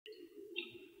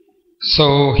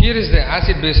So here is the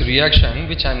acid-base reaction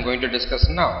which I am going to discuss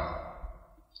now.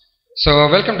 So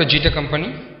welcome to Jita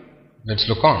company. Let's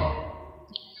look on.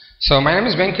 So my name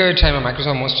is Venkat. I am a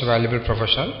Microsoft Most Valuable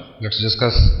Professional. Let's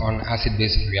discuss on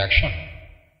acid-base reaction.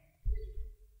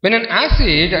 When an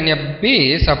acid and a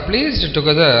base are placed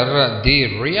together,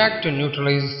 they react to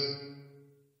neutralize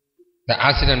the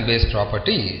acid and base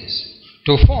properties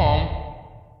to form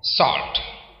salt.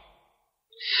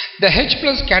 The H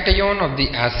plus cation of the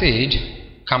acid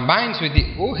combines with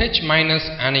the OH minus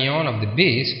anion of the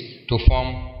base to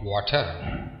form water.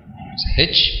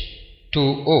 It's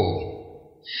H2O.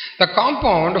 The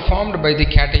compound formed by the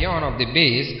cation of the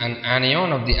base and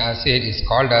anion of the acid is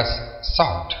called as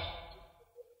salt.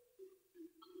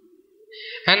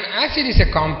 An acid is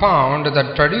a compound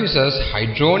that produces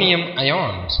hydronium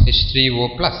ions,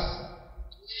 H3O+,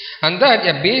 and that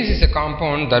a base is a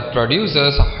compound that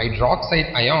produces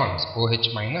hydroxide ions,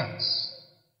 OH-.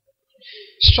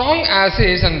 Strong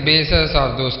acids and bases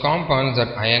are those compounds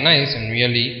that ionize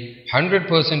nearly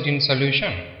 100% in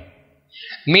solution,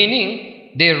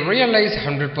 meaning they realize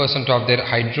 100% of their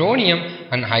hydronium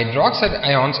and hydroxide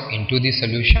ions into the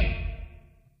solution.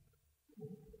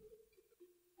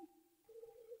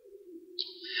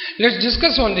 Let's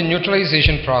discuss on the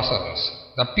neutralization process.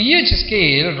 The pH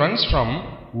scale runs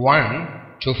from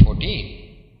 1 to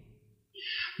 14,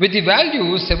 with the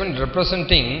value 7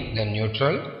 representing the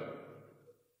neutral.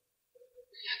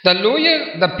 The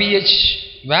lower the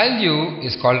pH value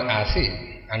is called acid,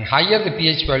 and higher the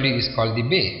pH value is called the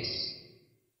base.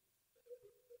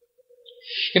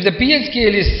 If the pH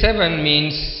scale is 7,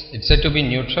 means it's said to be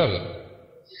neutral.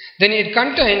 Then it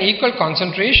contains equal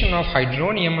concentration of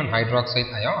hydronium and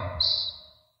hydroxide ions.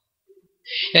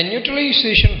 A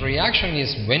neutralization reaction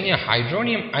is when a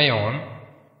hydronium ion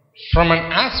from an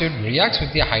acid reacts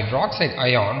with a hydroxide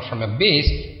ion from a base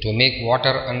to make water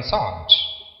and salt.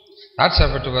 That's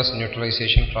referred to as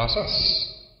neutralization process.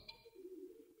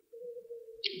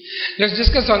 Let's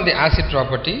discuss on the acid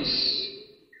properties.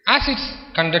 Acids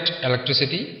conduct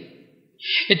electricity.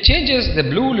 It changes the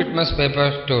blue litmus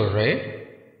paper to red.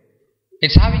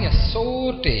 It's having a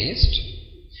sour taste,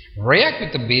 react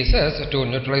with the bases to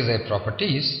neutralize their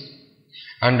properties,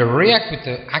 and react with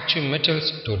the active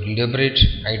metals to liberate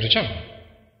hydrogen.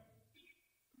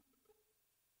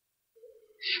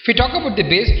 If we talk about the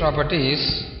base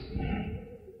properties,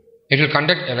 it will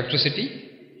conduct electricity.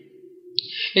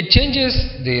 It changes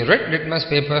the red litmus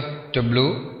paper to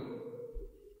blue,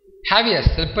 have a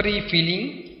slippery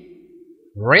feeling,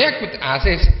 react with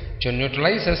acids to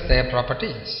neutralize their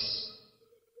properties.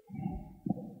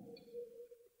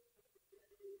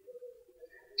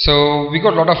 So we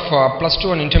got a lot of plus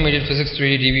 2 and intermediate physics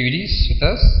 3D DVDs with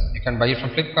us. You can buy it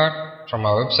from Flipkart, from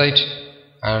our website,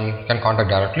 and can contact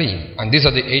directly. And these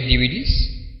are the 8 DVDs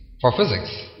for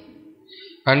physics.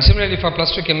 And similarly for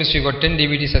plus 2 chemistry, you got 10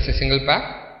 DVDs as a single pack.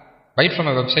 Buy it from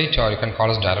our website, or you can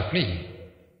call us directly.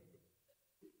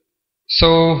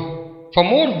 So for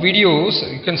more videos,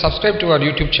 you can subscribe to our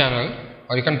YouTube channel,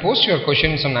 or you can post your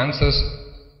questions and answers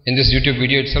in this YouTube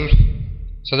video itself,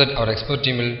 so that our expert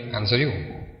team will answer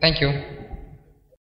you. Thank you.